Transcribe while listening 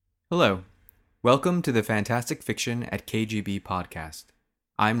Hello. Welcome to the Fantastic Fiction at KGB podcast.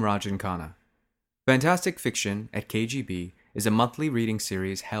 I'm Rajan Khanna. Fantastic Fiction at KGB is a monthly reading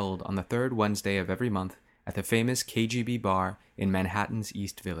series held on the third Wednesday of every month at the famous KGB bar in Manhattan's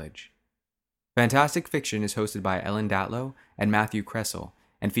East Village. Fantastic Fiction is hosted by Ellen Datlow and Matthew Kressel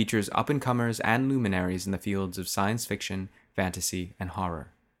and features up-and-comers and luminaries in the fields of science fiction, fantasy, and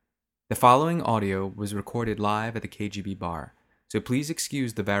horror. The following audio was recorded live at the KGB bar, so please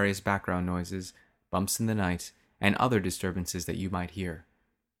excuse the various background noises, bumps in the night, and other disturbances that you might hear.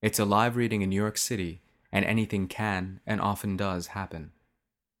 It's a live reading in New York City, and anything can and often does happen.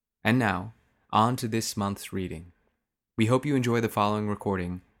 And now, on to this month's reading. We hope you enjoy the following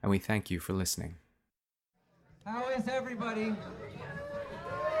recording, and we thank you for listening. How is everybody?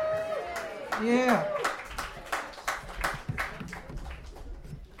 Yeah.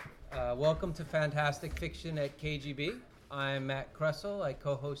 Welcome to Fantastic Fiction at KGB. I'm Matt Kressel. I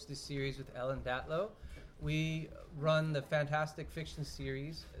co-host this series with Ellen Datlow. We run the Fantastic Fiction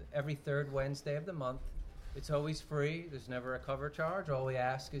series every third Wednesday of the month. It's always free. There's never a cover charge. All we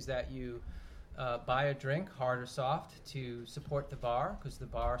ask is that you buy a drink, hard or soft, to support the bar, because the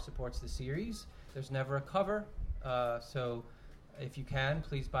bar supports the series. There's never a cover, so if you can,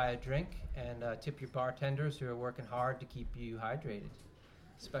 please buy a drink and tip your bartenders who are working hard to keep you hydrated,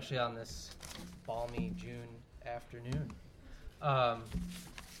 especially on this balmy June afternoon. I'm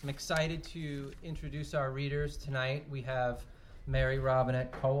excited to introduce our readers tonight. We have Mary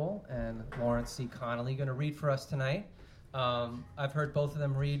Robinette Cole and Lawrence C. Connolly going to read for us tonight. I've heard both of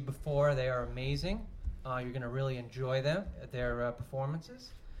them read before. They are amazing. You're going to really enjoy them, their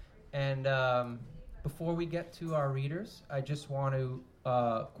performances. And before we get to our readers, I just want to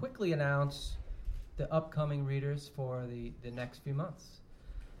quickly announce the upcoming readers for the next few months.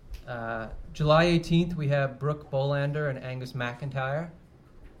 July 18th, we have Brooke Bolander and Angus McIntyre.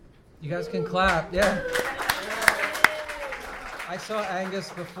 You guys can clap, yeah. I saw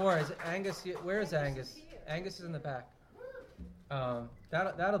Angus before. Is Angus? Where is Angus? Angus is in the back.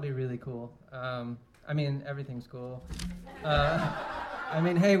 That'll be really cool. I mean, everything's cool. I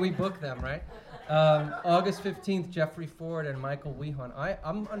mean, hey, we booked them, right? August 15th, Jeffrey Ford and Michael Wehunt.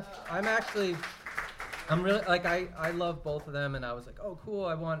 I'm really like I love both of them, and I was like, oh cool,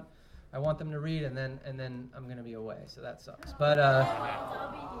 I want them to read, and then I'm gonna be away, so that sucks. But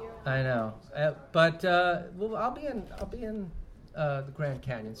I know, well, I'll be in the Grand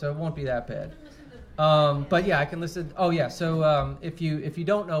Canyon, so it won't be that bad. But yeah, I can listen. Oh yeah, so if you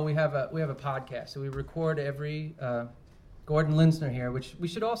don't know, we have a podcast, so we record every. Gordon Linsner here, which we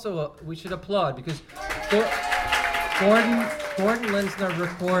should applaud, because Gordon Linsner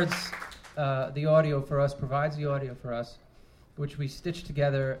records the audio for us, provides the audio for us, which we stitch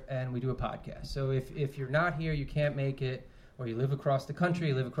together and we do a podcast. So if you're not here, you can't make it, or you live across the country,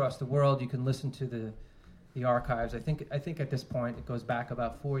 you live across the world, you can listen to the archives. I think at this point it goes back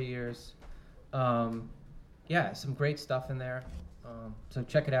about 4 years. Yeah, some great stuff in there. So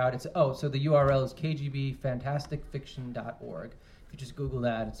check it out. So the URL is kgbfantasticfiction.org. If you just Google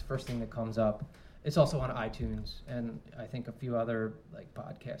that, it's the first thing that comes up. It's also on iTunes and I think a few other like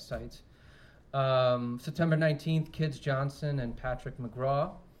podcast sites. September 19th, Kids Johnson and Patrick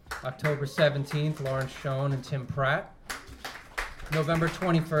McGraw. October 17th, Lawrence Schoen and Tim Pratt. November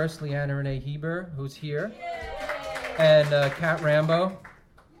 21st, Leanna Renee Heber, who's here. And Kat Rambo.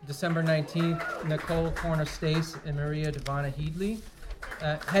 December 19th, Nicole Corner-Stace and Maria Devana Headley,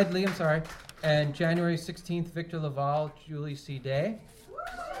 and January 16th, Victor Laval, Julie C. Day,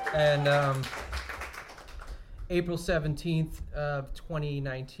 and April 17th of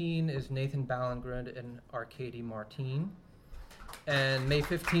 2019 is Nathan Ballingrud and Arcady Martin, and May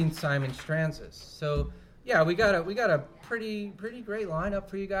 15th, Simon Stranzis. So yeah, we got a pretty great lineup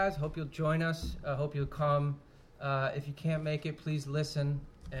for you guys. Hope you'll join us. Hope you'll come. If you can't make it, please listen.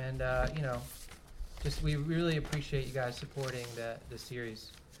 And, we really appreciate you guys supporting the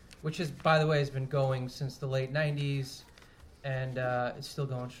series, which by the way, has been going since the late 90s, and it's still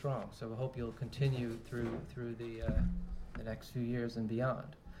going strong. So we hope you'll continue through the next few years and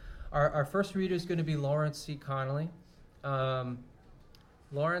beyond. Our first reader is going to be Lawrence C. Connolly.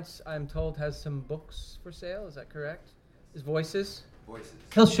 Lawrence, I'm told, has some books for sale. Is that correct? His Voices? Voices.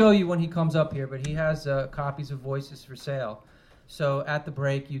 He'll show you when he comes up here, but he has copies of Voices for sale. So at the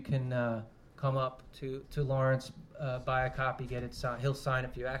break, you can come up to Lawrence, buy a copy, get it signed. He'll sign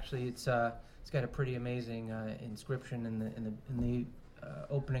it for you. Actually, it's got a pretty amazing inscription in the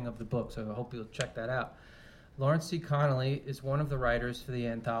opening of the book. So I hope you'll check that out. Lawrence C. Connolly is one of the writers for the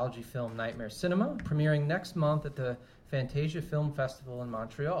anthology film Nightmare Cinema, premiering next month at the Fantasia Film Festival in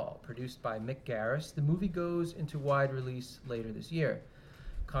Montreal. Produced by Mick Garris, the movie goes into wide release later this year.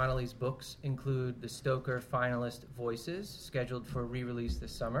 Connolly's books include the Stoker finalist Voices, scheduled for re-release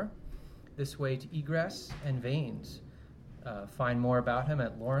this summer, This Way to Egress, and Veins. Find more about him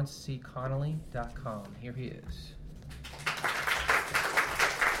at lawrencecconnolly.com. Here he is.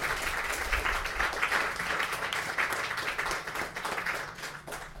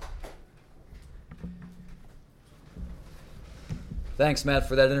 Thanks, Matt,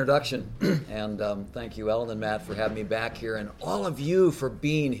 for that introduction. And thank you, Ellen and Matt, for having me back here, and all of you for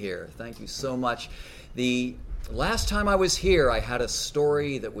being here. Thank you so much. The last time I was here, I had a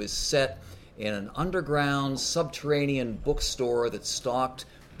story that was set in an underground, subterranean bookstore that stocked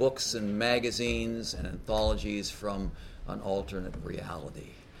books and magazines and anthologies from an alternate reality.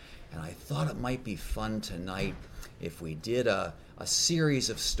 And I thought it might be fun tonight if we did a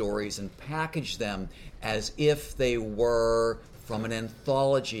series of stories and packaged them as if they were from an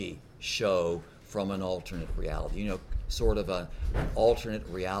anthology show from an alternate reality, sort of an alternate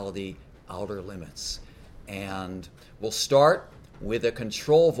reality, Outer Limits. And we'll start with a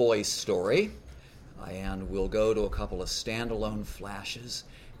control voice story, and we'll go to a couple of standalone flashes,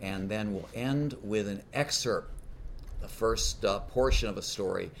 and then we'll end with an excerpt, the first portion of a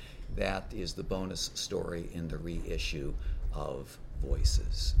story that is the bonus story in the reissue of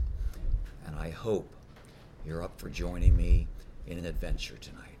Voices. And I hope you're up for joining me in an adventure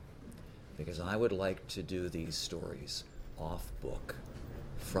tonight, because I would like to do these stories off book,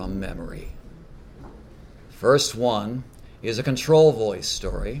 from memory. First one is a control voice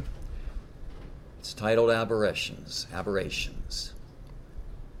story. It's titled Aberrations.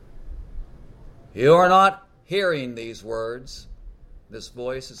 You are not hearing these words. This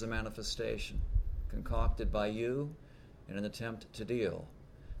voice is a manifestation concocted by you in an attempt to deal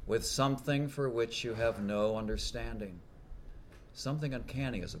with something for which you have no understanding. Something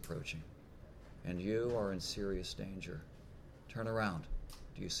uncanny is approaching, and you are in serious danger. Turn around.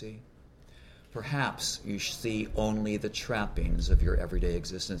 Do you see? Perhaps you see only the trappings of your everyday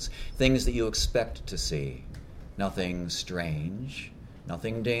existence, things that you expect to see. Nothing strange,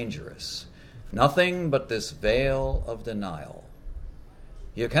 nothing dangerous, nothing but this veil of denial.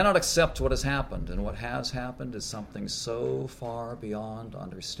 You cannot accept what has happened, and what has happened is something so far beyond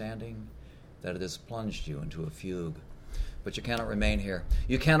understanding that it has plunged you into a fugue. But you cannot remain here.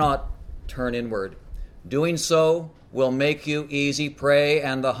 You cannot turn inward. Doing so will make you easy prey,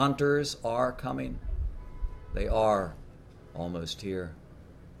 and the hunters are coming. They are almost here.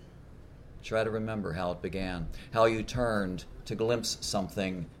 Try to remember how it began, how you turned to glimpse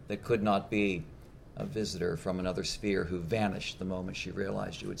something that could not be, a visitor from another sphere who vanished the moment she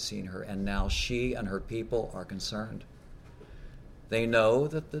realized you had seen her, and now she and her people are concerned. They know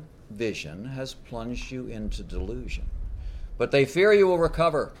that the vision has plunged you into delusion, but they fear you will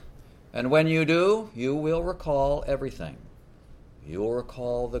recover, and when you do, you will recall everything. You will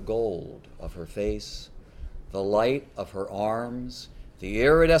recall the gold of her face, the light of her arms, the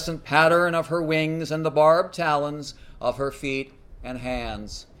iridescent pattern of her wings, and the barbed talons of her feet and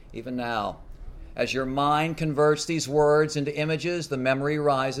hands. Even now, as your mind converts these words into images, the memory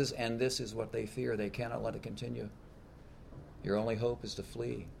rises, and this is what they fear. They cannot let it continue. Your only hope is to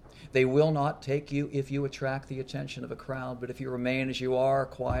flee. They will not take you if you attract the attention of a crowd, but if you remain as you are,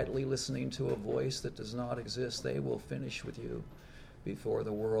 quietly listening to a voice that does not exist, they will finish with you before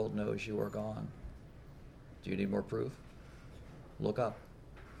the world knows you are gone. Do you need more proof? Look up.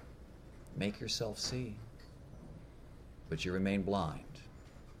 Make yourself see. But you remain blind.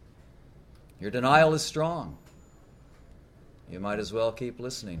 Your denial is strong. You might as well keep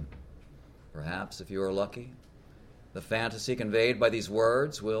listening. Perhaps, if you are lucky, the fantasy conveyed by these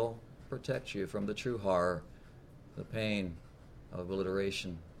words will protect you from the true horror, the pain of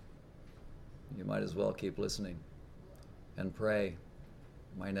obliteration. You might as well keep listening and pray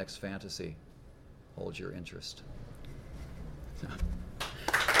my next fantasy holds your interest.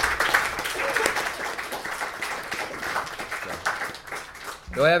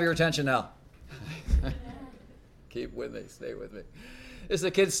 Do I have your attention now? Keep with me, stay with me. This is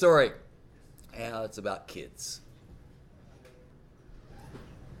a kid's story, and it's about kids.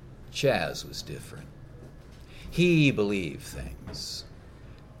 Chaz was different. He believed things.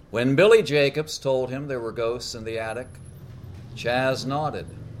 When Billy Jacobs told him there were ghosts in the attic, Chaz nodded,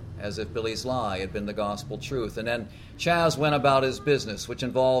 as if Billy's lie had been the gospel truth. And then Chaz went about his business, which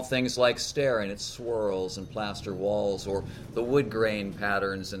involved things like staring at swirls and plaster walls, or the wood grain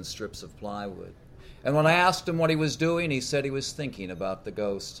patterns and strips of plywood. And when I asked him what he was doing, he said he was thinking about the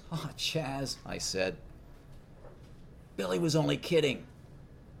ghosts. "Oh, Chaz," I said. "Billy was only kidding."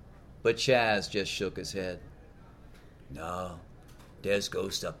 But Chaz just shook his head. "No, there's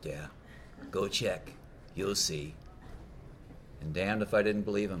ghosts up there. Go check. You'll see." and damned if I didn't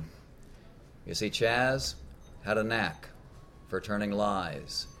believe him. You see, Chaz had a knack for turning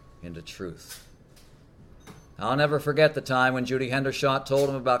lies into truth. I'll never forget the time when Judy Hendershot told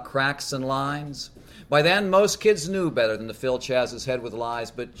him about cracks and lines. By then, most kids knew better than to fill Chaz's head with lies,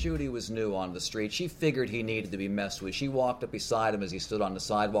 but Judy was new on the street. She figured he needed to be messed with. She walked up beside him as he stood on the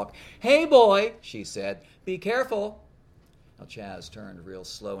sidewalk. "Hey, boy," she said, "be careful." Now, Chaz turned real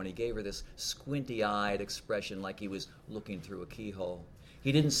slow, and he gave her this squinty-eyed expression like he was looking through a keyhole.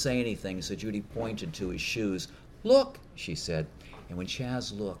 He didn't say anything, so Judy pointed to his shoes. "Look," she said. And when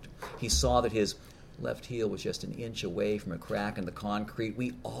Chaz looked, he saw that his left heel was just an inch away from a crack in the concrete.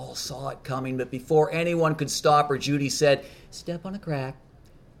 We all saw it coming, but before anyone could stop her, Judy said, "Step on a crack,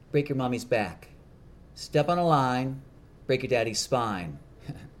 break your mommy's back. Step on a line, break your daddy's spine."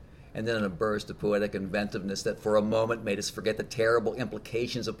 And then in a burst of poetic inventiveness that for a moment made us forget the terrible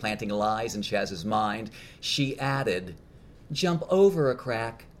implications of planting lies in Chaz's mind, she added, "Jump over a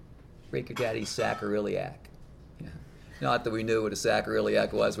crack, break your daddy's sacroiliac." Not that we knew what a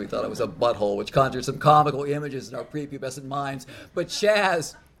sacroiliac was. We thought it was a butthole, which conjured some comical images in our prepubescent minds. But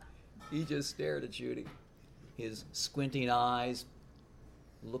Chaz, he just stared at Judy, his squinting eyes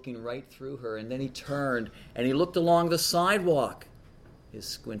looking right through her. And then he turned and he looked along the sidewalk, his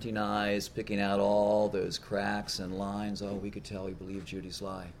squinting eyes picking out all those cracks and lines. Oh, we could tell he believed Judy's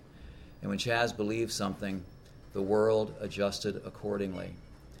lie. And when Chaz believed something, the world adjusted accordingly.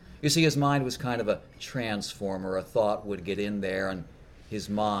 You see, his mind was kind of a transformer. A thought would get in there, and his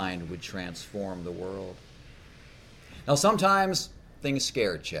mind would transform the world. Now, sometimes things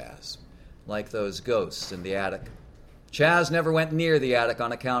scared Chaz, like those ghosts in the attic. Chaz never went near the attic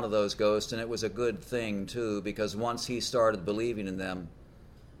on account of those ghosts, and it was a good thing, too, because once he started believing in them,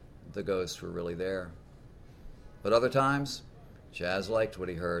 the ghosts were really there. But other times, Chaz liked what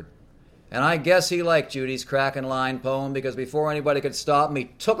he heard. And I guess he liked Judy's crack and line poem because before anybody could stop him, he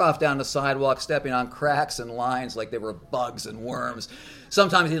took off down the sidewalk, stepping on cracks and lines like they were bugs and worms.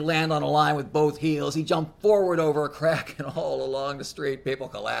 Sometimes he'd land on a line with both heels. He jumped forward over a crack, and all along the street, people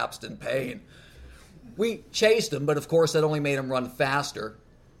collapsed in pain. We chased him, but of course that only made him run faster.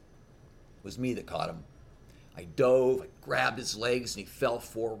 It was me that caught him. I dove, I grabbed his legs, and he fell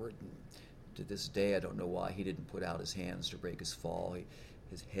forward. And to this day, I don't know why he didn't put out his hands to break his fall.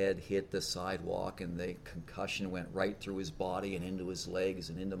 His head hit the sidewalk, and the concussion went right through his body and into his legs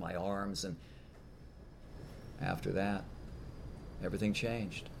and into my arms. And after that, everything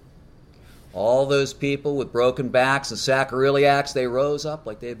changed. All those people with broken backs and sacroiliacs, they rose up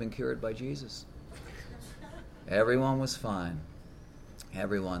like they had been cured by Jesus. Everyone was fine.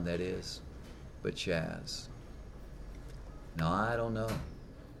 Everyone, that is, but Chaz. Now, I don't know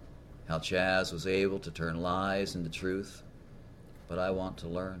how Chaz was able to turn lies into truth, but I want to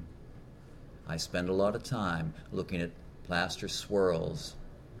learn. I spend a lot of time looking at plaster swirls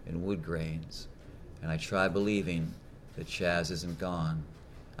and wood grains, and I try believing that Chaz isn't gone.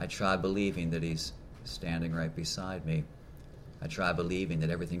 I try believing that he's standing right beside me. I try believing that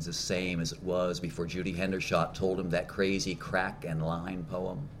everything's the same as it was before Judy Hendershot told him that crazy crack and line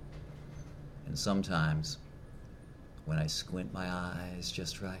poem. And sometimes, when I squint my eyes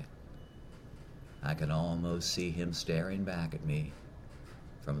just right, I can almost see him staring back at me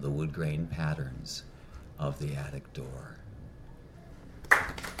from the wood grain patterns of the attic door.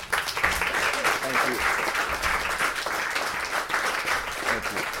 Thank you. Thank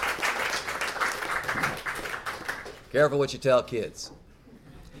you. Careful what you tell kids.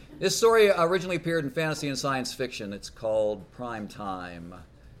 This story originally appeared in fantasy and science fiction. It's called Prime Time.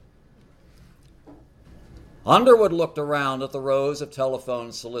 Underwood looked around at the rows of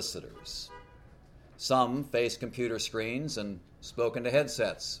telephone solicitors. Some faced computer screens and spoke into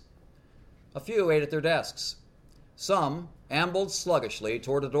headsets. A few ate at their desks. Some ambled sluggishly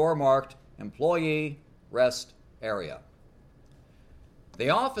toward a door marked Employee Rest Area. The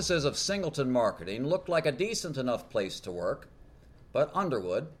offices of Singleton Marketing looked like a decent enough place to work, but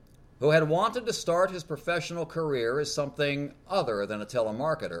Underwood, who had wanted to start his professional career as something other than a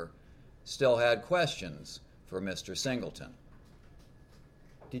telemarketer, still had questions for Mr. Singleton.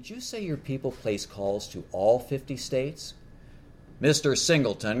 "Did you say your people place calls to all 50 states? Mr.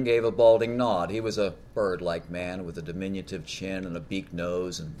 Singleton gave a balding nod. He was a bird-like man with a diminutive chin and a beaked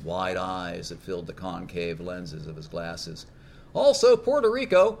nose and wide eyes that filled the concave lenses of his glasses. "Also Puerto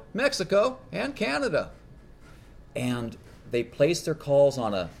Rico, Mexico, and Canada." "And they place their calls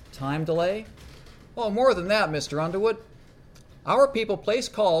on a time delay?" "Oh, more than that, Mr. Underwood. Our people place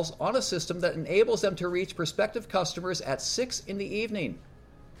calls on a system that enables them to reach prospective customers at 6 in the evening.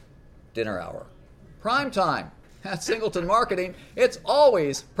 Dinner hour. Prime time. At Singleton Marketing, it's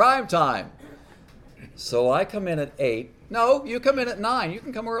always prime time. So I come in at 8 No, you come in at 9. You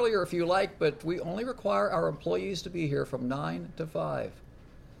can come earlier if you like, but we only require our employees to be here from 9 to 5.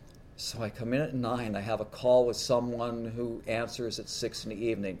 So I come in at 9. I have a call with someone who answers at 6 in the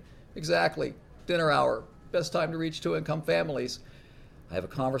evening. Exactly. Dinner hour. Best time to reach two-income families. I have a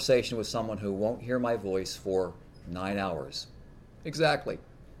conversation with someone who won't hear my voice for 9 hours. Exactly.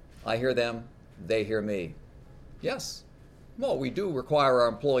 I hear them. They hear me. Yes. Well, we do require our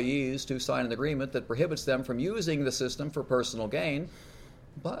employees to sign an agreement that prohibits them from using the system for personal gain.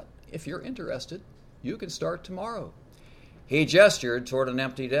 But if you're interested, you can start tomorrow. He gestured toward an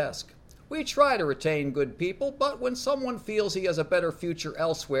empty desk. We try to retain good people, but when someone feels he has a better future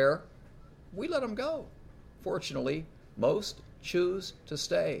elsewhere, we let him go. Fortunately, most choose to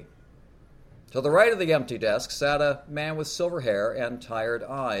stay. To the right of the empty desk sat a man with silver hair and tired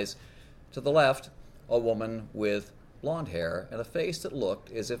eyes. To the left, a woman with blonde hair and a face that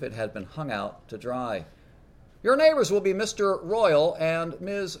looked as if it had been hung out to dry. Your neighbors will be Mr. Royal and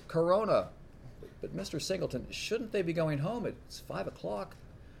Ms. Corona. But Mr. Singleton, shouldn't they be going home? It's 5 o'clock.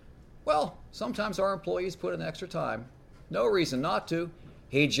 Well, sometimes our employees put in extra time. No reason not to.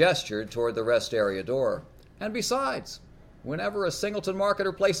 He gestured toward the rest area door. And besides, whenever a Singleton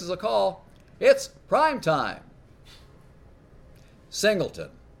marketer places a call, it's prime time.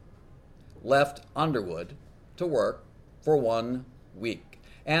 Singleton left Underwood to work for 1 week.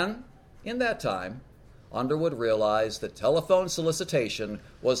 And in that time, Underwood realized that telephone solicitation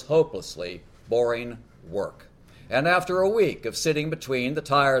was hopelessly boring work. And after a week of sitting between the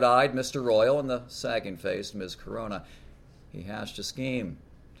tired-eyed Mr. Royal and the sagging-faced Ms. Corona, he hatched a scheme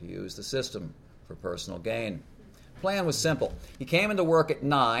to use the system for personal gain. Plan was simple. He came into work at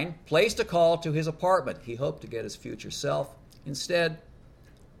 9, placed a call to his apartment. He hoped to get his future self instead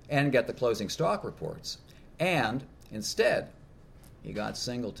and get the closing stock reports. And instead, he got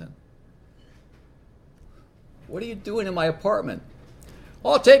Singleton. What are you doing in my apartment?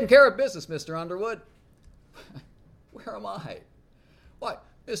 Oh, taking care of business, Mr. Underwood. Where am I? What,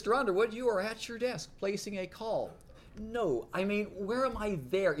 Mr. Underwood, you are at your desk placing a call. No, I mean, where am I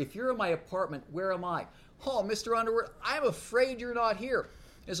there? If you're in my apartment, where am I? Oh, Mr. Underwood, I'm afraid you're not here.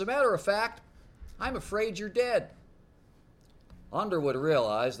 As a matter of fact, I'm afraid you're dead. Underwood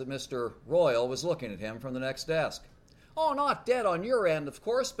realized that Mr. Royal was looking at him from the next desk. Oh, not dead on your end, of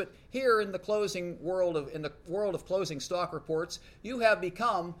course, but here in the world of closing stock reports, you have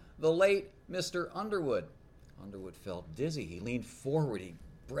become the late Mr. Underwood. Underwood felt dizzy. He leaned forward. He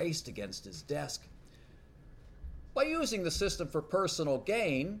braced against his desk. By using the system for personal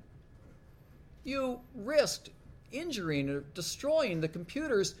gain, you risked injuring or destroying the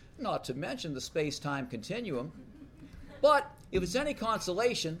computers, not to mention the space-time continuum. But if it's any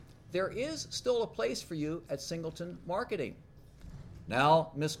consolation, there is still a place for you at Singleton Marketing.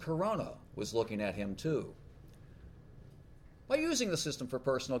 Now, Miss Corona was looking at him too. By using the system for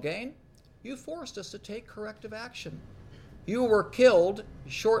personal gain, you forced us to take corrective action. You were killed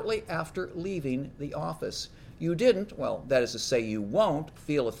shortly after leaving the office. You didn't, well, that is to say, you won't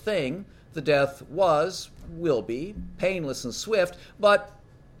feel a thing. The death will be, painless and swift, but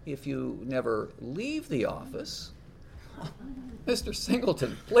if you never leave the office... Mr.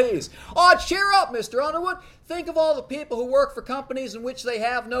 Singleton, please. Oh, cheer up, Mr. Underwood. Think of all the people who work for companies in which they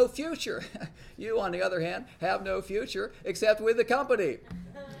have no future. You, on the other hand, have no future except with the company.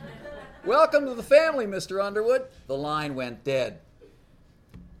 Welcome to the family, Mr. Underwood. The line went dead.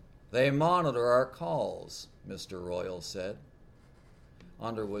 They monitor our calls, Mr. Royal said.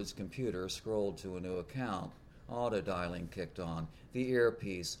 Underwood's computer scrolled to a new account. Auto-dialing kicked on. The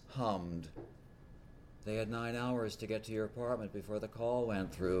earpiece hummed. They had 9 hours to get to your apartment before the call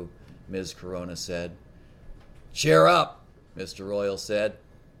went through, Ms. Corona said. Cheer up, Mr. Royal said.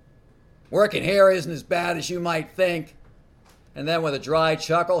 Working here isn't as bad as you might think. And then with a dry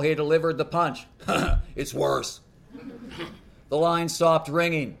chuckle, he delivered the punch. It's worse. The line stopped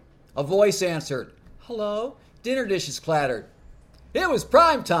ringing. A voice answered. Hello? Dinner dishes clattered. It was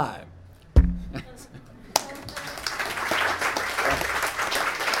prime time.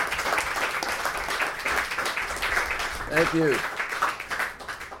 Thank you.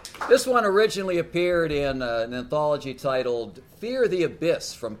 This one originally appeared in an anthology titled Fear the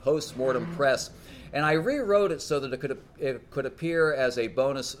Abyss from Postmortem Press, and I rewrote it so that it could appear as a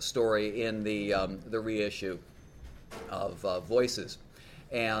bonus story in the reissue of Voices.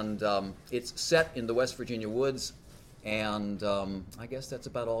 And it's set in the West Virginia woods, and I guess that's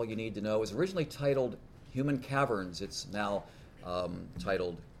about all you need to know. It was originally titled Human Caverns. It's now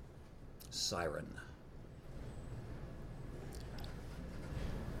titled Siren.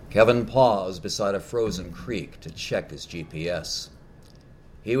 Kevin paused beside a frozen creek to check his GPS.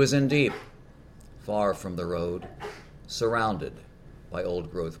 He was in deep, far from the road, surrounded by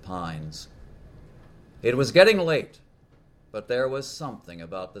old-growth pines. It was getting late, but there was something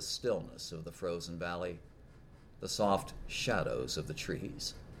about the stillness of the frozen valley, the soft shadows of the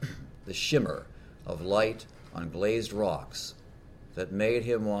trees, the shimmer of light on glazed rocks that made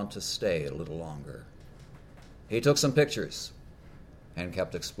him want to stay a little longer. He took some pictures and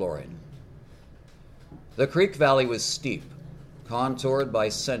kept exploring. The creek valley was steep, contoured by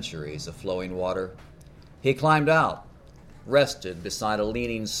centuries of flowing water. He climbed out, rested beside a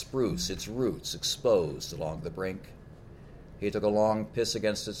leaning spruce, its roots exposed along the brink. He took a long piss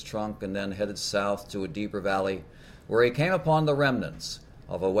against its trunk and then headed south to a deeper valley where he came upon the remnants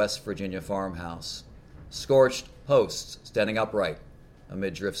of a West Virginia farmhouse, scorched posts standing upright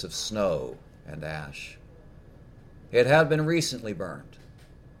amid drifts of snow and ash. It had been recently burned,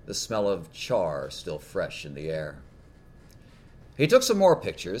 the smell of char still fresh in the air. He took some more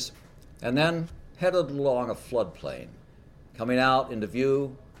pictures and then headed along a floodplain, coming out into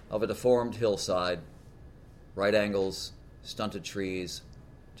view of a deformed hillside, right angles, stunted trees,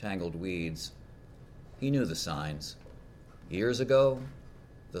 tangled weeds. He knew the signs. Years ago,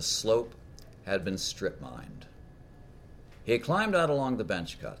 the slope had been strip-mined. He climbed out along the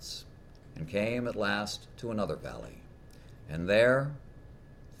bench cuts and came at last to another valley. And there,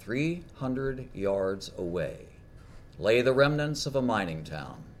 300 yards away, lay the remnants of a mining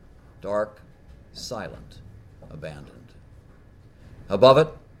town, dark, silent, abandoned. Above it,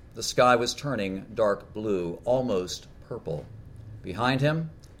 the sky was turning dark blue, almost purple. Behind him,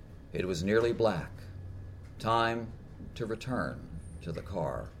 it was nearly black. Time to return to the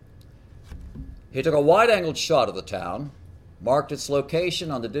car. He took a wide-angled shot of the town, marked its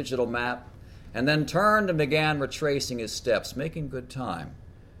location on the digital map, and then turned and began retracing his steps, making good time,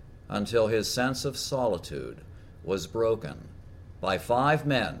 until his sense of solitude was broken by 5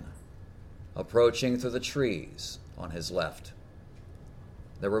 men approaching through the trees on his left.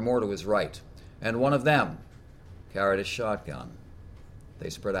 There were more to his right, and one of them carried a shotgun. They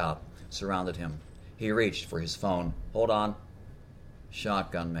spread out, surrounded him. He reached for his phone. "Hold on."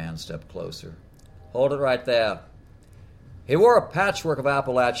 Shotgun man stepped closer. "Hold it right there." He wore a patchwork of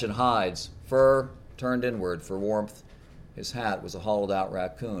Appalachian hides, fur turned inward for warmth. His hat was a hollowed-out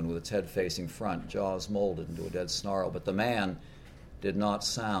raccoon with its head facing front, jaws molded into a dead snarl, but the man did not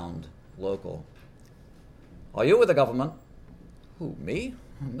sound local. "Are you with the government?" "Who, me?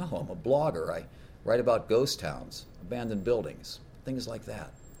 No, I'm a blogger. I write about ghost towns, abandoned buildings, things like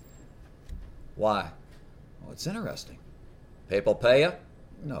that." "Why?" "Oh, it's interesting." "People pay you?"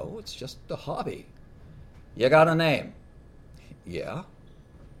 "No, it's just a hobby." "You got a name?" "Yeah."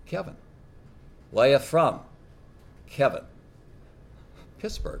 "Kevin." "Where you from?" "Kevin."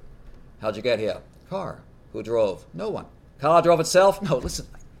 "Pittsburgh." "How'd you get here?" "Car." "Who drove?" "No one." "Car drove itself?" "No, listen,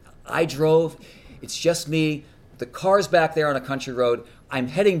 I drove. It's just me. The car's back there on a country road. I'm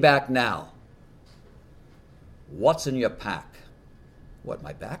heading back now." "What's in your pack?" "What,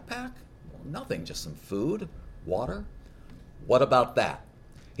 my backpack?" "Well, nothing, just some food, water." "What about that?"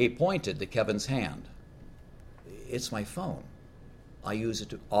 He pointed to Kevin's hand. "It's my phone. I use it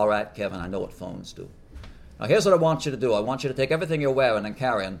to..." "All right, Kevin, I know what phones do. Now, here's what I want you to do. I want you to take everything you're wearing and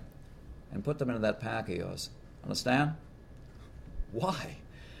carrying and put them into that pack of yours. Understand?" "Why?"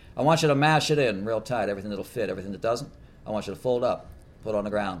 "I want you to mash it in real tight, everything that'll fit, everything that doesn't, I want you to fold up, put on the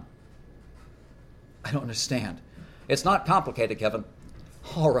ground." "I don't understand." "It's not complicated, Kevin."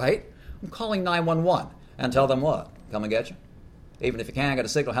 "All right. I'm calling 911 and tell them what? Come and get you? Even if you can't get a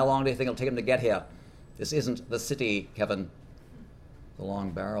signal, how long do you think it'll take them to get here? This isn't the city, Kevin." The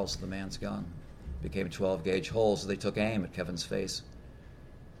long barrels of the man's gun became 12-gauge holes as they took aim at Kevin's face.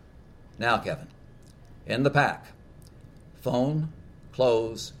 "Now, Kevin, in the pack. Phone,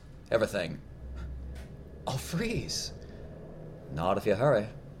 clothes, everything." "I'll freeze." "Not if you hurry."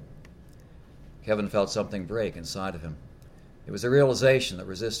 Kevin felt something break inside of him. It was a realization that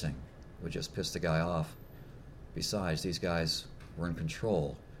resisting would just piss the guy off. Besides, these guys were in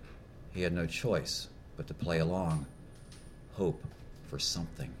control. He had no choice but to play along. Hope for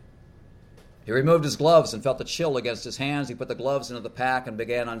something. He removed his gloves and felt the chill against his hands. He put the gloves into the pack and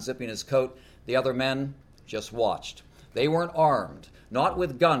began unzipping his coat. The other men just watched. They weren't armed, not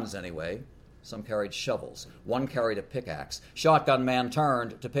with guns anyway. Some carried shovels. One carried a pickaxe. Shotgun man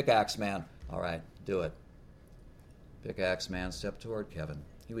turned to pickaxe man. "All right, do it." Pickaxe man stepped toward Kevin.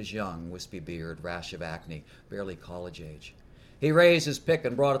 He was young, wispy beard, rash of acne, barely college age. He raised his pick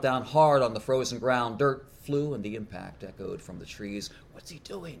and brought it down hard on the frozen ground. Dirt flew and the impact echoed from the trees. "What's he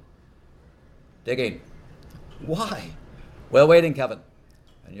doing?" "Digging." "Why?" "We're waiting, Kevin,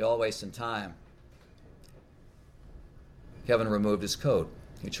 and you're all wasting time." Kevin removed his coat.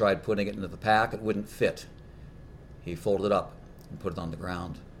 He tried putting it into the pack. It wouldn't fit. He folded it up and put it on the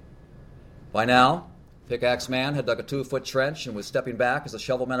ground. By now, Pickaxe Man had dug a 2-foot trench and was stepping back as the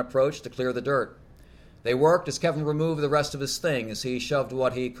shovelmen approached to clear the dirt. They worked as Kevin removed the rest of his things. He shoved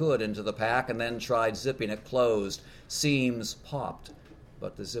what he could into the pack and then tried zipping it closed. Seams popped,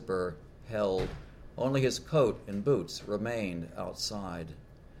 but the zipper held. Only his coat and boots remained outside.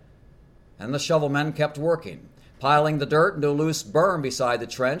 And the shovelmen kept working, piling the dirt into a loose berm beside the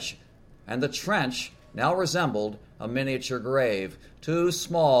trench, and the trench now resembled a miniature grave, too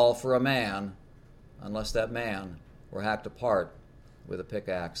small for a man, unless that man were hacked apart with a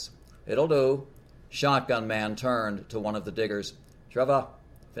pickaxe. "It'll do." Shotgun Man turned to one of the diggers. "Trevor,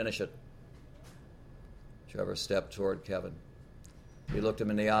 finish it." Trevor stepped toward Kevin. He looked him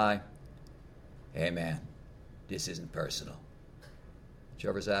in the eye. "Hey, man, this isn't personal."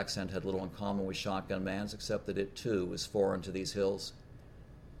 Trevor's accent had little in common with Shotgun Man's, except that it, too, was foreign to these hills.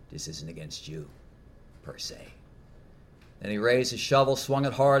 "This isn't against you, per se." Then he raised his shovel, swung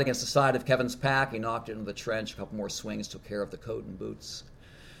it hard against the side of Kevin's pack. He knocked it into the trench. A couple more swings took care of the coat and boots.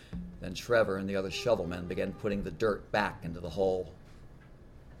 Then Trevor and the other shovelmen began putting the dirt back into the hole.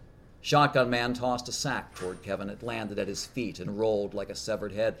 Shotgun Man tossed a sack toward Kevin. It landed at his feet and rolled like a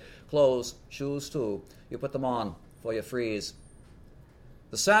severed head. "Clothes, shoes too. You put them on before you freeze."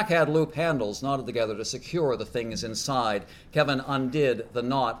 The sack had loop handles knotted together to secure the things inside. Kevin undid the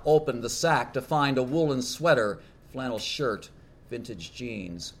knot, opened the sack to find a woolen sweater, flannel shirt, vintage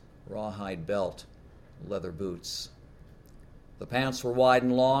jeans, rawhide belt, leather boots. The pants were wide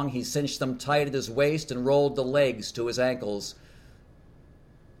and long. He cinched them tight at his waist and rolled the legs to his ankles.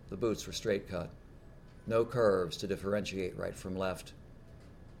 The boots were straight cut, no curves to differentiate right from left.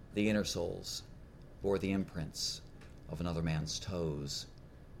 The inner soles bore the imprints of another man's toes.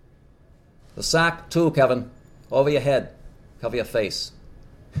 "The sack, too, Kevin. Over your head. Cover your face."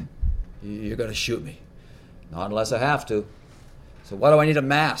 "You're going to shoot me." "Not unless I have to. So why do I need a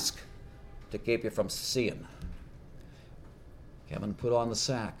mask?" "To keep you from seeing." Kevin put on the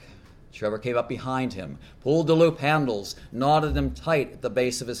sack. Trevor came up behind him, pulled the loop handles, knotted them tight at the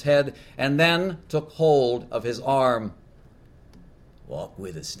base of his head, and then took hold of his arm. "Walk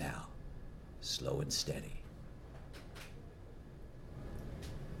with us now, slow and steady."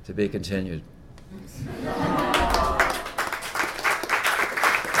 To be continued. Thank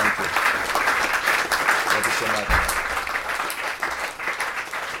you. Thank you so much.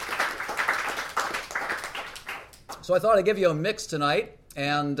 So I thought I'd give you a mix tonight,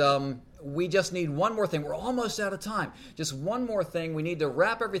 and we just need one more thing. We're almost out of time. Just one more thing. We need to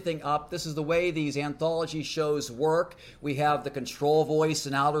wrap everything up. This is the way these anthology shows work. We have the control voice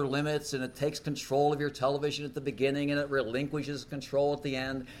in Outer Limits, and it takes control of your television at the beginning, and it relinquishes control at the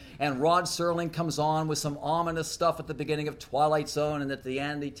end. And Rod Serling comes on with some ominous stuff at the beginning of Twilight Zone, and at the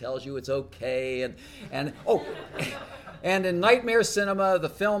end he tells you it's okay. And in Nightmare Cinema, the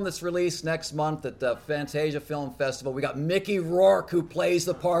film that's released next month at the Fantasia Film Festival, we got Mickey Rourke, who plays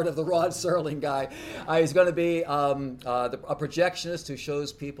the part of the Rod Serling guy. He's going to be a projectionist who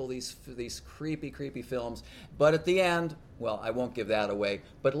shows people these creepy films. But at the end, well, I won't give that away.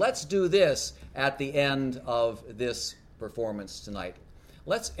 But let's do this at the end of this performance tonight.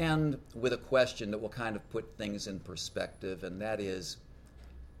 Let's end with a question that will kind of put things in perspective, and that is,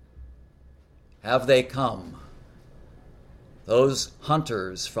 have they come? Those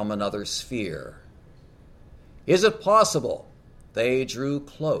hunters from another sphere. Is it possible they drew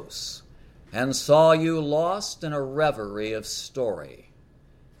close and saw you lost in a reverie of story?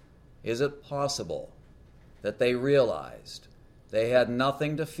 Is it possible that they realized they had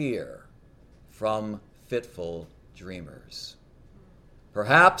nothing to fear from fitful dreamers?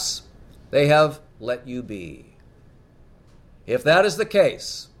 Perhaps they have let you be. If that is the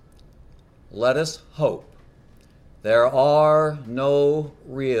case, let us hope there are no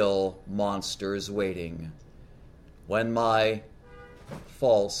real monsters waiting when my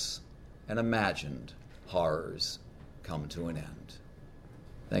false and imagined horrors come to an end.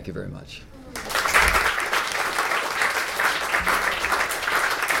 Thank you very much.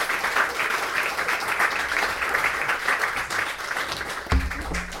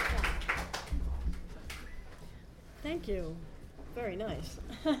 Thank you. Very nice.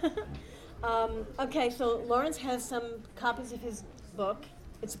 Okay, so Lawrence has some copies of his book.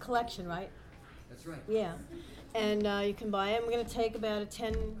 It's a collection, right? That's right. Yeah. And you can buy it. We're going to take about a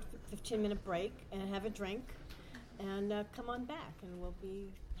 10, 15-minute break and have a drink. And come on back, and we'll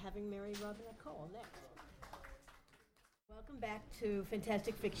be having Mary Robinette Cole next. Welcome back to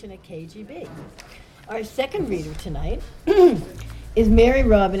Fantastic Fiction at KGB. Our second reader tonight is Mary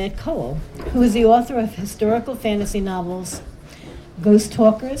Robinette Cole, who is the author of historical fantasy novels Ghost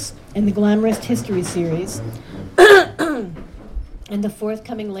Talkers and the Glamorous History series, and the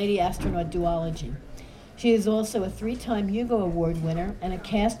forthcoming Lady Astronaut duology. She is also a 3-time Hugo Award winner and a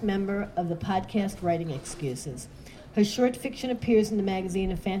cast member of the podcast Writing Excuses. Her short fiction appears in the magazine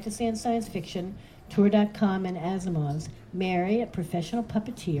of fantasy and science fiction, Tour.com and Asimov's. Mary, a professional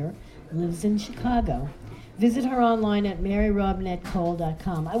puppeteer, lives in Chicago. Visit her online at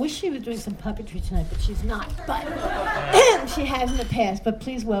maryrobinetcole.com. I wish she was doing some puppetry tonight, but she's not. But she has in the past. But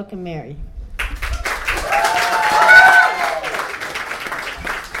please welcome Mary.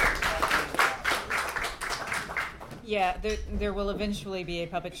 Yeah, there will eventually be a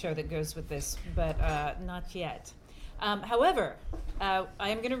puppet show that goes with this, but not yet. However, I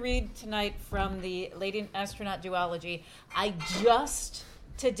am going to read tonight from the Lady Astronaut duology. I just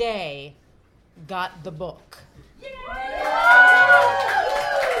today got the book.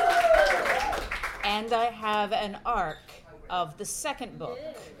 And I have an arc of the second book.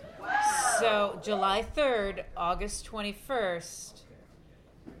 So July 3rd, August 21st,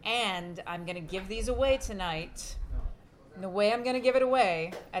 and I'm going to give these away tonight. And the way I'm going to give it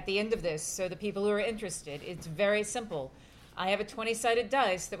away at the end of this, so the people who are interested, it's very simple. I have a 20-sided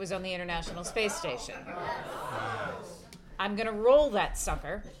dice that was on the International Space Station. I'm going to roll that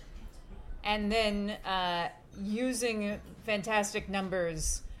sucker, and then using fantastic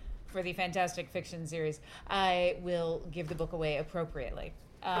numbers for the Fantastic Fiction series, I will give the book away appropriately.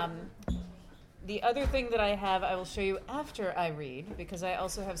 The other thing that I have, I will show you after I read, because I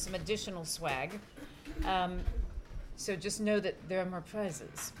also have some additional swag. So just know that there are more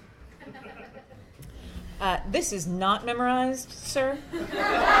prizes. This is not memorized, sir.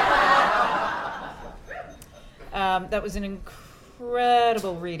 That was an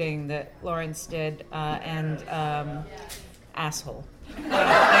incredible reading that Lawrence did, and asshole.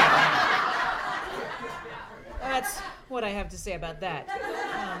 That's what I have to say about that.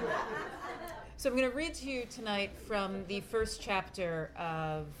 So I'm going to read to you tonight from the first chapter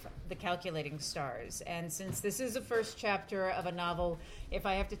of The Calculating Stars. And since this is the first chapter of a novel, if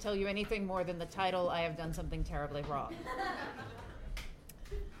I have to tell you anything more than the title, I have done something terribly wrong.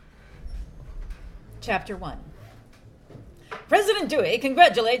 Chapter 1. President Dewey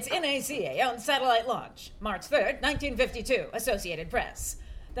congratulates NACA on satellite launch. March 3rd, 1952, Associated Press.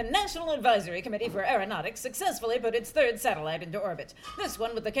 The National Advisory Committee for Aeronautics successfully put its third satellite into orbit, this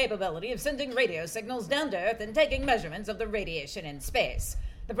one with the capability of sending radio signals down to Earth and taking measurements of the radiation in space.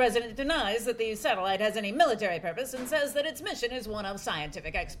 The president denies that the satellite has any military purpose and says that its mission is one of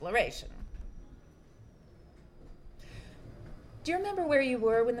scientific exploration. Do you remember where you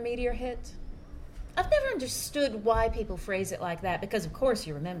were when the meteor hit? I've never understood why people phrase it like that, because of course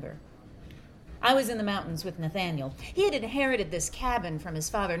you remember. I was in the mountains with Nathaniel. He had inherited this cabin from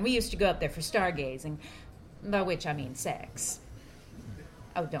his father, and we used to go up there for stargazing, by which I mean sex.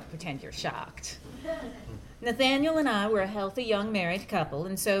 Oh, don't pretend you're shocked. Nathaniel and I were a healthy young married couple,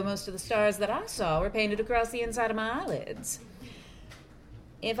 and so most of the stars that I saw were painted across the inside of my eyelids.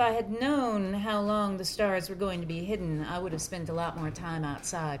 If I had known how long the stars were going to be hidden, I would have spent a lot more time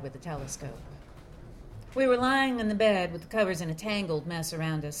outside with the telescope. We were lying in the bed with the covers in a tangled mess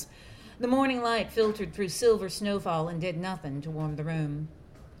around us. The morning light filtered through silver snowfall and did nothing to warm the room.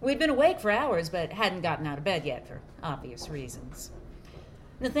 We'd been awake for hours, but hadn't gotten out of bed yet for obvious reasons.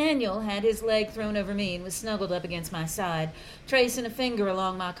 Nathaniel had his leg thrown over me and was snuggled up against my side, tracing a finger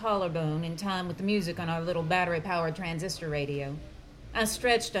along my collarbone in time with the music on our little battery-powered transistor radio. I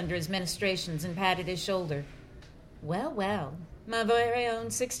stretched under his ministrations and patted his shoulder. Well, well, my very own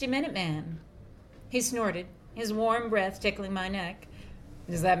 60-minute man. He snorted, his warm breath tickling my neck.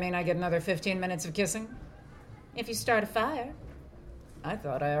 Does that mean I get another 15 minutes of kissing? If you start a fire. I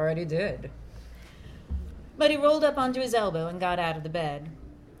thought I already did. But he rolled up onto his elbow and got out of the bed.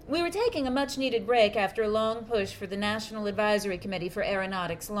 We were taking a much-needed break after a long push for the National Advisory Committee for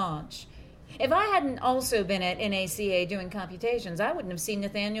Aeronautics launch. If I hadn't also been at NACA doing computations, I wouldn't have seen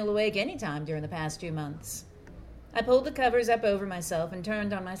Nathaniel awake any time during the past 2 months. I pulled the covers up over myself and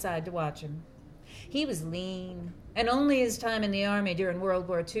turned on my side to watch him. He was lean, and only his time in the Army during World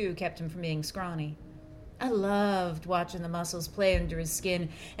War II kept him from being scrawny. I loved watching the muscles play under his skin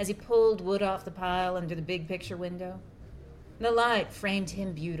as he pulled wood off the pile under the big picture window. The light framed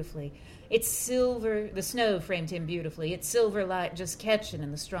him beautifully. The snow framed him beautifully, its silver light just catching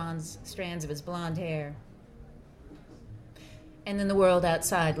in the strands of his blonde hair. And then the world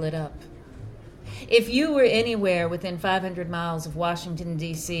outside lit up. If you were anywhere within 500 miles of Washington,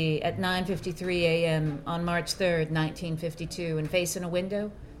 D.C. at 9:53 a.m. on March 3rd, 1952, and facing a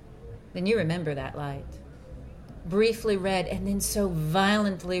window, then you remember that light. Briefly red and then so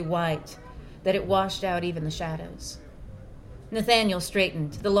violently white that it washed out even the shadows. Nathaniel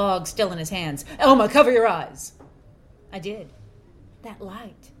straightened, the log still in his hands. Elma, cover your eyes. I did. That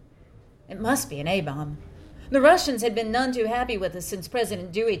light. It must be an A-bomb. The Russians had been none too happy with us since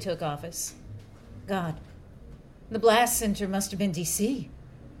President Dewey took office. God, the blast center must have been D.C.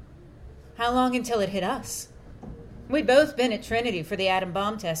 How long until it hit us? We'd both been at Trinity for the atom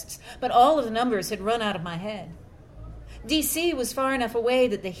bomb tests, but all of the numbers had run out of my head. D.C. was far enough away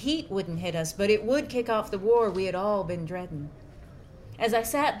that the heat wouldn't hit us, but it would kick off the war we had all been dreading. As I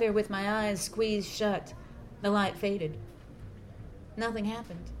sat there with my eyes squeezed shut, the light faded. Nothing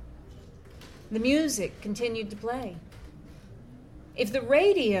happened. The music continued to play. If the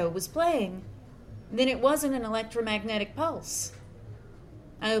radio was playing, then it wasn't an electromagnetic pulse.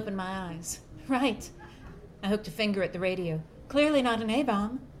 I opened my eyes. Right. I hooked a finger at the radio. Clearly not an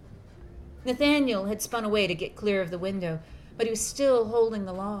A-bomb. Nathaniel had spun away to get clear of the window, but he was still holding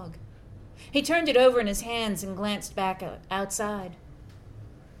the log. He turned it over in his hands and glanced back outside.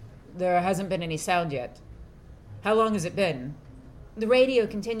 There hasn't been any sound yet. How long has it been? The radio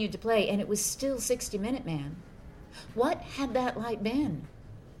continued to play, and it was still 60 Minute Man. What had that light been?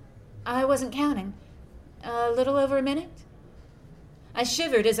 I wasn't counting. A little over a minute? I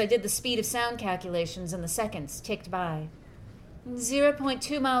shivered as I did the speed of sound calculations, and the seconds ticked by.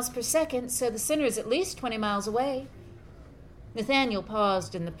 0.2 miles per second, so the center is at least 20 miles away. Nathaniel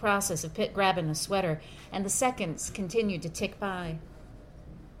paused in the process of grabbing a sweater, and the seconds continued to tick by.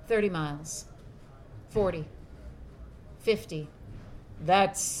 30 miles. 40. 50.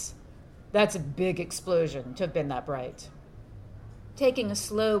 That's a big explosion to have been that bright. Taking a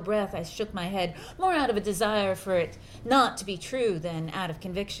slow breath, I shook my head, more out of a desire for it not to be true than out of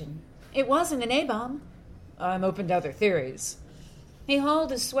conviction. It wasn't an A-bomb. I'm open to other theories. He hauled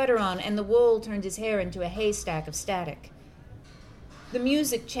his sweater on, and the wool turned his hair into a haystack of static. The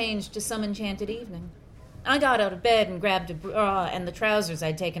music changed to some enchanted evening. I got out of bed and grabbed a bra and the trousers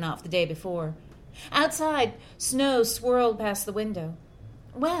I'd taken off the day before. Outside, snow swirled past the window.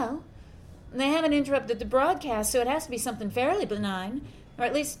 Well, they haven't interrupted the broadcast, so it has to be something fairly benign, or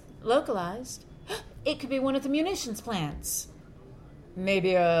at least localized. It could be one of the munitions plants.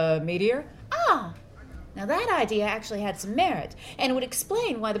 Maybe a meteor? Ah! Now that idea actually had some merit, and would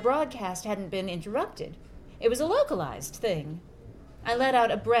explain why the broadcast hadn't been interrupted. It was a localized thing. I let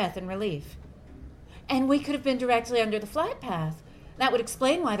out a breath in relief. And we could have been directly under the flight path. That would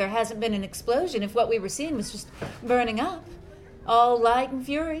explain why there hasn't been an explosion if what we were seeing was just burning up. All light and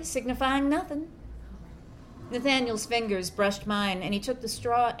fury, signifying nothing. Nathaniel's fingers brushed mine, and he took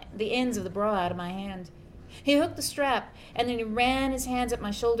the ends of the bra out of my hand. He hooked the strap, and then he ran his hands up my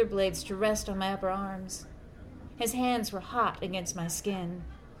shoulder blades to rest on my upper arms. His hands were hot against my skin.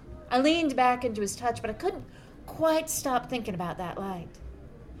 I leaned back into his touch, but I couldn't quite stop thinking about that light.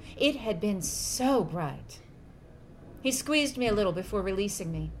 It had been so bright. He squeezed me a little before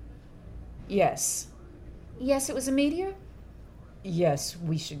releasing me. Yes. Yes, it was a meteor? Yes,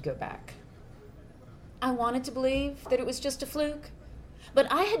 we should go back. I wanted to believe that it was just a fluke,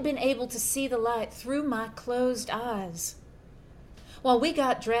 but I had been able to see the light through my closed eyes. While we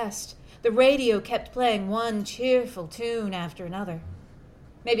got dressed, the radio kept playing one cheerful tune after another.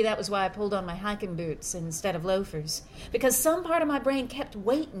 Maybe that was why I pulled on my hiking boots instead of loafers, because some part of my brain kept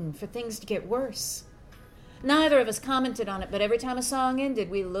waiting for things to get worse. Neither of us commented on it, but every time a song ended,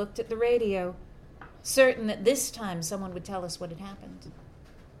 we looked at the radio, certain that this time someone would tell us what had happened.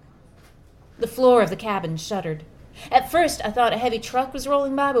 The floor of the cabin shuddered. At first, I thought a heavy truck was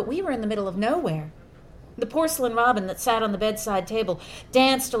rolling by, but we were in the middle of nowhere. The porcelain robin that sat on the bedside table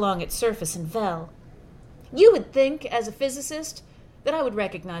danced along its surface and fell. You would think, as a physicist, that I would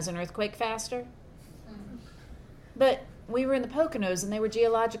recognize an earthquake faster. But we were in the Poconos, and they were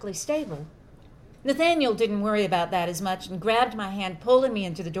geologically stable. Nathaniel didn't worry about that as much and grabbed my hand, pulling me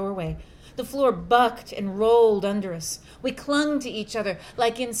into the doorway. The floor bucked and rolled under us. We clung to each other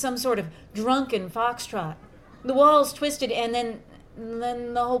like in some sort of drunken foxtrot. The walls twisted, and then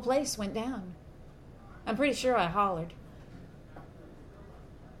the whole place went down. I'm pretty sure I hollered.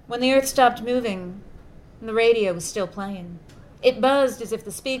 When the earth stopped moving, the radio was still playing. It buzzed as if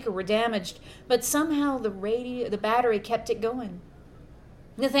the speaker were damaged, but somehow the battery kept it going.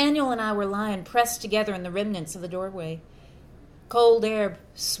 Nathaniel and I were lying pressed together in the remnants of the doorway. Cold air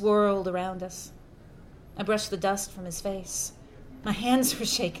swirled around us. I brushed the dust from his face. My hands were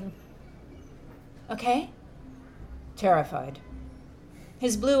shaking. Okay? Terrified.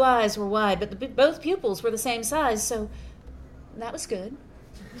 His blue eyes were wide, but both pupils were the same size, so that was good.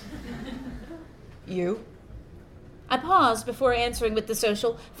 You? I paused before answering with the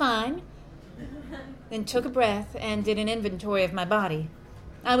social, fine, then took a breath and did an inventory of my body.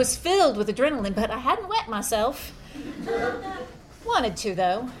 I was filled with adrenaline, but I hadn't wet myself. Wanted to,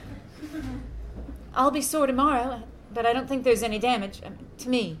 though. I'll be sore tomorrow. but I don't think there's any damage. To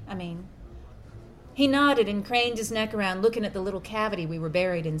me, I mean. He nodded and craned his neck around, looking at the little cavity we were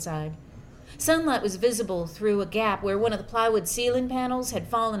buried inside. Sunlight was visible through a gap where one of the plywood ceiling panels had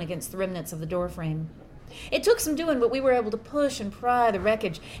fallen against the remnants of the doorframe. It took some doing, but we were able to push and pry the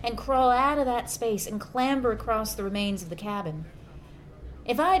wreckage and crawl out of that space and clamber across the remains of the cabin.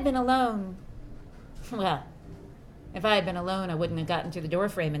 If I had been alone, I wouldn't have gotten to the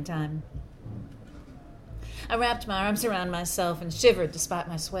doorframe in time. I wrapped my arms around myself and shivered despite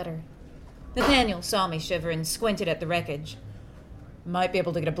my sweater. Nathaniel saw me shiver and squinted at the wreckage. Might be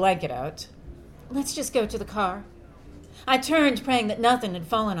able to get a blanket out. Let's just go to the car. I turned, praying that nothing had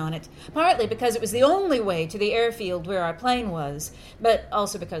fallen on it, partly because it was the only way to the airfield where our plane was, but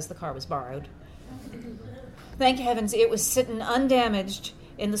also because the car was borrowed. Thank heavens it was sitting undamaged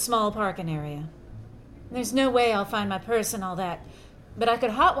in the small parking area. There's no way I'll find my purse and all that, but I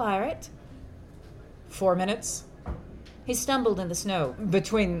could hotwire it. 4 minutes? He stumbled in the snow.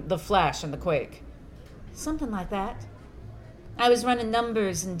 Between the flash and the quake. Something like that. I was running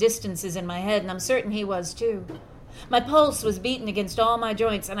numbers and distances in my head, and I'm certain he was too. My pulse was beating against all my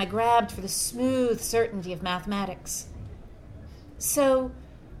joints, and I grabbed for the smooth certainty of mathematics. So,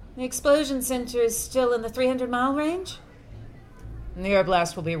 the explosion center is still in the 300-mile range? And the air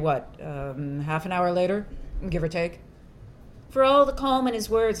blast will be, half an hour later, give or take? For all the calm in his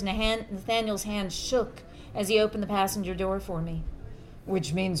words, Nathaniel's hand shook as he opened the passenger door for me.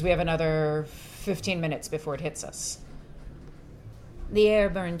 Which means we have another 15 minutes before it hits us. The air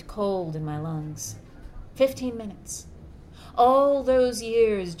burned cold in my lungs. 15 minutes. All those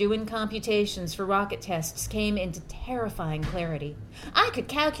years doing computations for rocket tests came into terrifying clarity. I could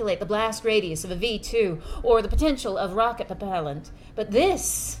calculate the blast radius of a V2 or the potential of rocket propellant, but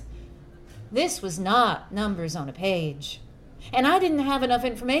this was not numbers on a page. And I didn't have enough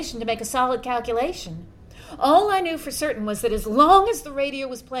information to make a solid calculation. All I knew for certain was that as long as the radio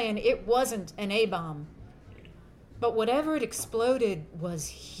was playing, it wasn't an A-bomb. But whatever it exploded was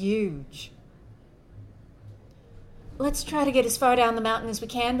huge. Let's try to get as far down the mountain as we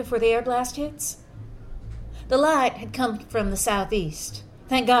can before the air blast hits. The light had come from the southeast.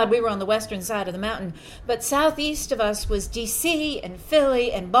 Thank God we were on the western side of the mountain. But southeast of us was D.C. and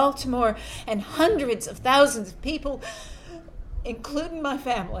Philly and Baltimore and hundreds of thousands of people, including my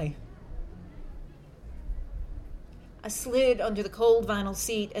family. I slid under the cold vinyl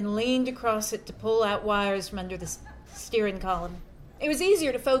seat and leaned across it to pull out wires from under the steering column. It was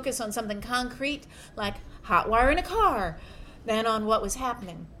easier to focus on something concrete, like hot wiring a car, than on what was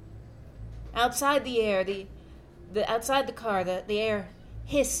happening. Outside the air, outside the car, the air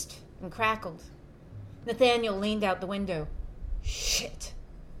hissed and crackled. Nathaniel leaned out the window. Shit.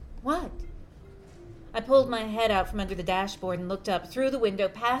 What? I pulled my head out from under the dashboard and looked up through the window,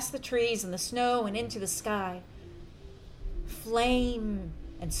 past the trees and the snow and into the sky. Flame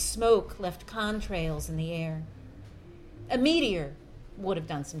and smoke left contrails in the air. A meteor would have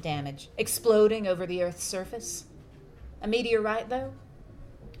done some damage, exploding over the Earth's surface. A meteorite, though?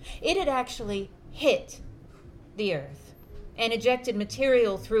 It had actually hit the Earth and ejected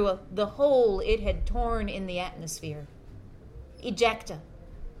material through the hole it had torn in the atmosphere. Ejecta.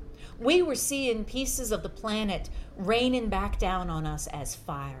 We were seeing pieces of the planet raining back down on us as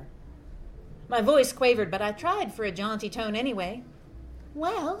fire. My voice quavered, but I tried for a jaunty tone anyway.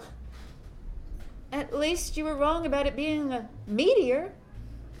 Well, at least you were wrong about it being a meteor.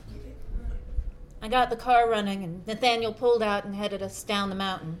 I got the car running, and Nathaniel pulled out and headed us down the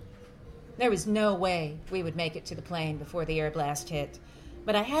mountain. There was no way we would make it to the plane before the air blast hit,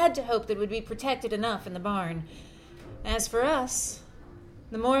 but I had to hope that it would be protected enough in the barn. As for us,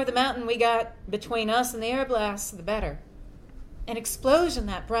 the more of the mountain we got between us and the air blast, the better. An explosion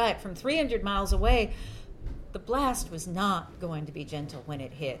that bright from 300 miles away, the blast was not going to be gentle when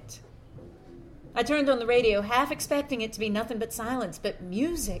it hit. I turned on the radio, half expecting it to be nothing but silence, but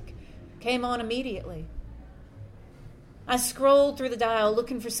music came on immediately. I scrolled through the dial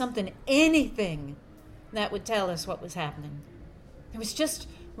looking for something, anything, that would tell us what was happening. It was just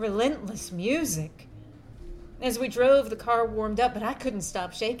relentless music. As we drove, the car warmed up, but I couldn't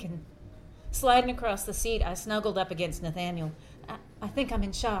stop shaking. Sliding across the seat, I snuggled up against Nathaniel. I think I'm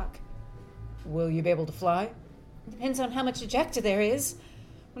in shock. Will you be able to fly? It depends on how much ejecta there is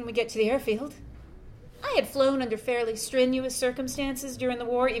when we get to the airfield. I had flown under fairly strenuous circumstances during the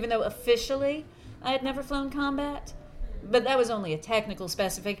war, even though officially I had never flown combat. But that was only a technical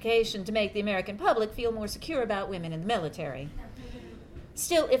specification to make the American public feel more secure about women in the military.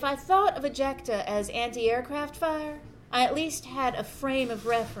 Still, if I thought of ejecta as anti-aircraft fire, I at least had a frame of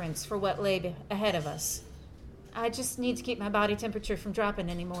reference for what lay ahead of us. I just need to keep my body temperature from dropping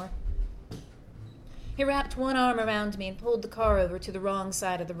anymore. He wrapped one arm around me and pulled the car over to the wrong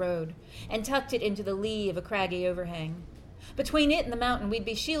side of the road and tucked it into the lee of a craggy overhang. Between it and the mountain, we'd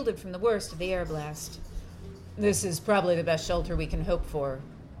be shielded from the worst of the air blast. This is probably the best shelter we can hope for.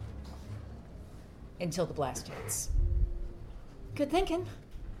 Until the blast hits. Good thinking.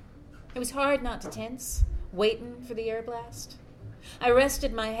 It was hard not to tense, waiting for the air blast. I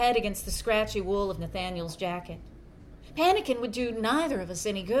rested my head against the scratchy wool of Nathaniel's jacket. Panicking would do neither of us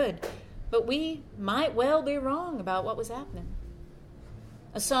any good, but we might well be wrong about what was happening.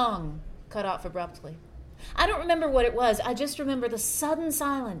 A song cut off abruptly. I don't remember what it was. I just remember the sudden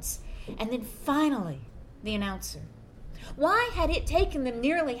silence, and then finally, the announcer. Why had it taken them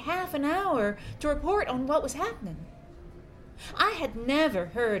nearly half an hour to report on what was happening? I had never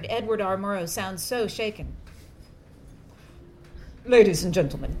heard Edward R. Murrow sound so shaken. Ladies and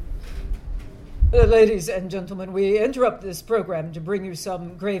gentlemen, we interrupt this program to bring you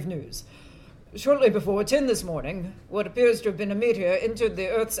some grave news. Shortly before 10 this morning, what appears to have been a meteor entered the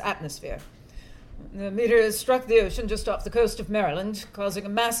Earth's atmosphere. The meteor struck the ocean just off the coast of Maryland, causing a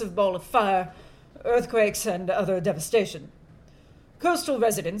massive ball of fire, earthquakes, and other devastation. Coastal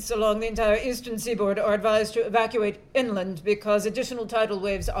residents along the entire eastern seaboard are advised to evacuate inland because additional tidal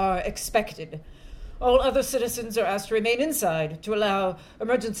waves are expected. All other citizens are asked to remain inside to allow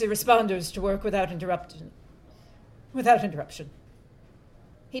emergency responders to work without interruption.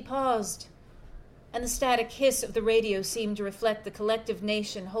 He paused, and the static hiss of the radio seemed to reflect the collective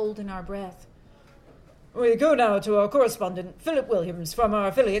nation holding our breath. We go now to our correspondent, Philip Williams, from our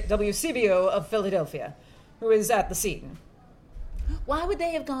affiliate WCBO of Philadelphia, who is at the scene. Why would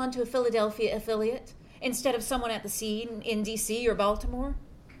they have gone to a Philadelphia affiliate instead of someone at the scene in D.C. or Baltimore?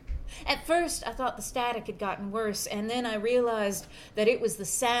 At first, I thought the static had gotten worse, and then I realized that it was the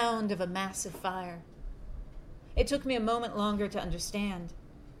sound of a massive fire. It took me a moment longer to understand.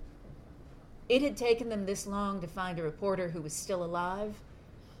 It had taken them this long to find a reporter who was still alive,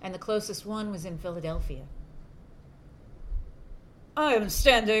 and the closest one was in Philadelphia. I am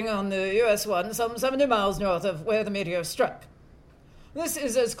standing on the US 1 some 70 miles north of where the meteor struck. This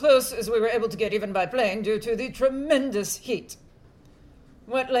is as close as we were able to get even by plane due to the tremendous heat.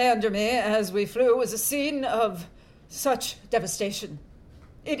 What lay under me as we flew was a scene of such devastation.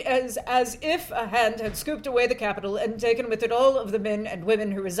 It is as if a hand had scooped away the capital and taken with it all of the men and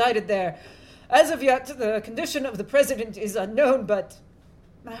women who resided there. As of yet, the condition of the president is unknown, but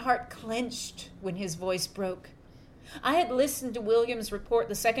my heart clenched when his voice broke. I had listened to Williams report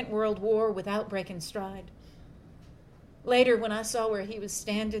the Second World War without breaking stride. Later, when I saw where he was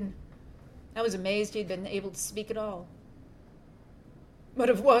standing, I was amazed he'd been able to speak at all. But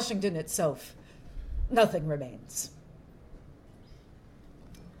of Washington itself, nothing remains.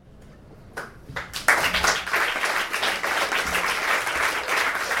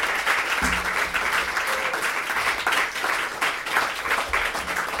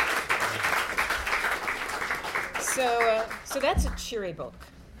 So that's a cheery book.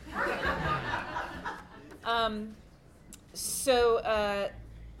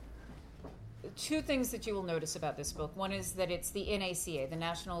 Two things that you will notice about this book. One is that it's the NACA, the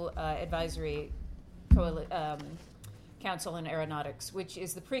National Advisory Council on Aeronautics, which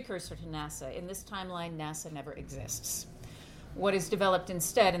is the precursor to NASA. In this timeline, NASA never exists. What is developed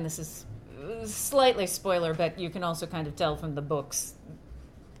instead, and this is slightly spoiler, but you can also kind of tell from the books,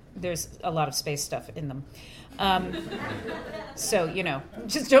 there's a lot of space stuff in them. So,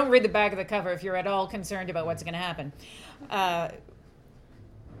 just don't read the back of the cover if you're at all concerned about what's going to happen.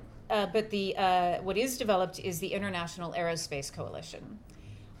 But what is developed is the International Aerospace Coalition.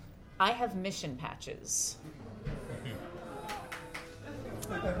 I have mission patches.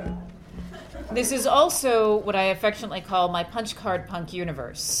 This is also what I affectionately call my punch card punk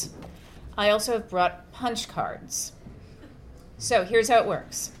universe. I also have brought punch cards. So here's how it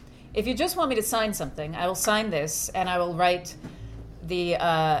works. If you just want me to sign something, I will sign this, and I will write the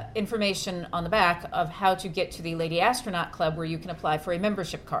information on the back of how to get to the Lady Astronaut Club, where you can apply for a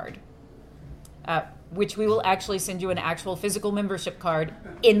membership card, which we will actually send you an actual physical membership card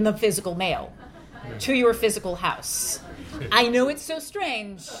in the physical mail to your physical house. I know it's so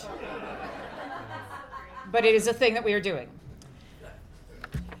strange, but it is a thing that we are doing.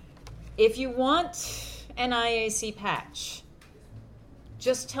 If you want an IAC patch,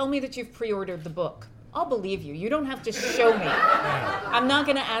 just tell me that you've pre-ordered the book. I'll believe you. You don't have to show me. I'm not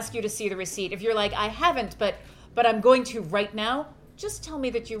going to ask you to see the receipt. If you're like, I haven't, but I'm going to right now, just tell me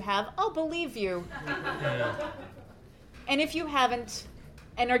that you have. I'll believe you. And if you haven't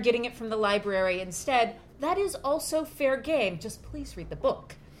and are getting it from the library instead, that is also fair game. Just please read the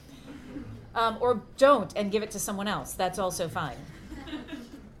book. Or don't and give it to someone else. That's also fine.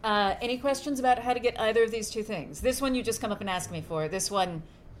 Any questions about how to get either of these two things? This one you just come up and ask me for. This one,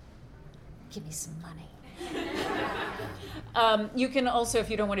 give me some money. You can also, if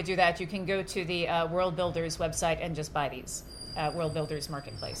you don't want to do that, you can go to the World Builders website and just buy these. World Builders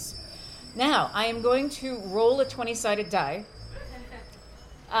Marketplace. Now, I am going to roll a 20-sided die.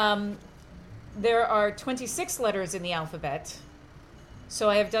 There are 26 letters in the alphabet, so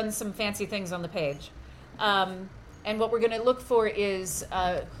I have done some fancy things on the page. And what we're going to look for is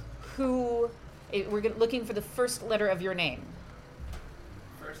we're looking for the first letter of your name.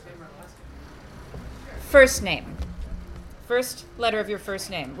 First name or last name? First name. First letter of your first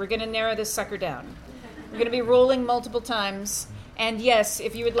name. We're going to narrow this sucker down. We're going to be rolling multiple times. And yes,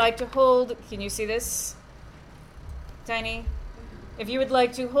 if you would like to hold, can you see this? Tiny? If you would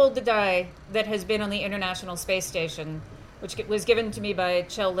like to hold the die that has been on the International Space Station, which was given to me by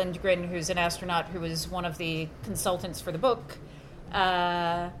Kjell Lindgren, who's an astronaut who was one of the consultants for the book.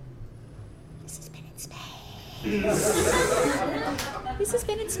 This has been in space. This has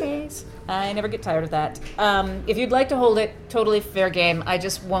been in space. I never get tired of that. If you'd like to hold it, totally fair game. I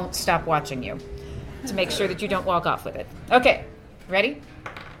just won't stop watching you to make sure that you don't walk off with it. Okay, ready?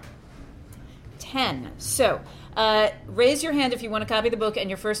 10. So, raise your hand if you want to copy the book and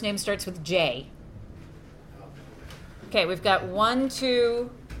your first name starts with J. Okay, we've got 1, 2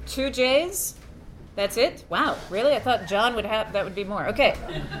 J's. That's it? Wow, really? I thought John would have, that would be more. Okay.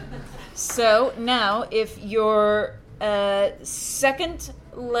 So now, if your second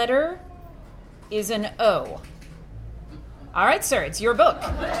letter is an O. All right, sir, it's your book.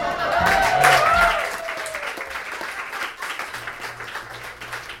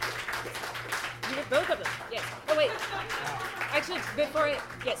 You get both of them. Yes. Oh wait. Actually,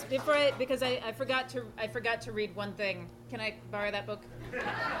 because I forgot to read one thing. Can I borrow that book?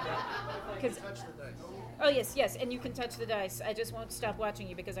 Because oh yes, and you can touch the dice. I just won't stop watching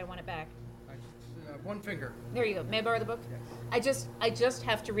you because I want it back. One finger. There you go. May I borrow the book? Yes. I just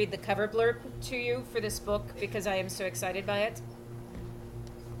have to read the cover blurb to you for this book because I am so excited by it.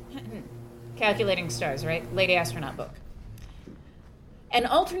 Calculating Stars, right? Lady Astronaut book. An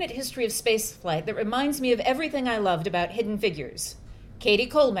alternate history of spaceflight that reminds me of everything I loved about Hidden Figures. Katie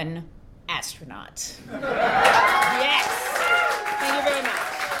Coleman, astronaut. Yes! Thank you very much.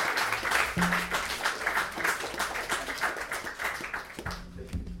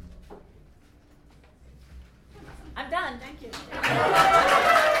 I'm done. Thank you.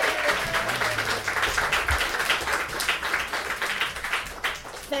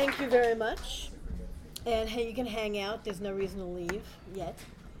 Thank you very much. And hey, you can hang out. There's no reason to leave yet.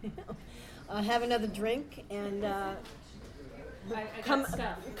 Have another drink and come.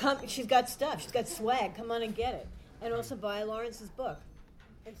 She's got stuff. She's got swag. Come on and get it. And also buy Lawrence's book.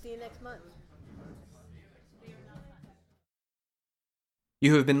 And see you next month.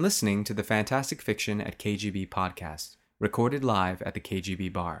 You have been listening to the Fantastic Fiction at KGB podcast, recorded live at the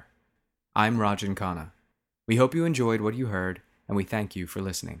KGB bar. I'm Rajan Khanna. We hope you enjoyed what you heard, and we thank you for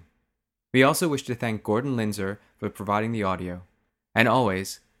listening. We also wish to thank Gordon Linzer for providing the audio. And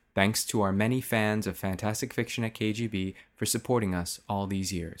always, thanks to our many fans of Fantastic Fiction at KGB for supporting us all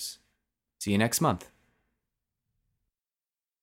these years. See you next month.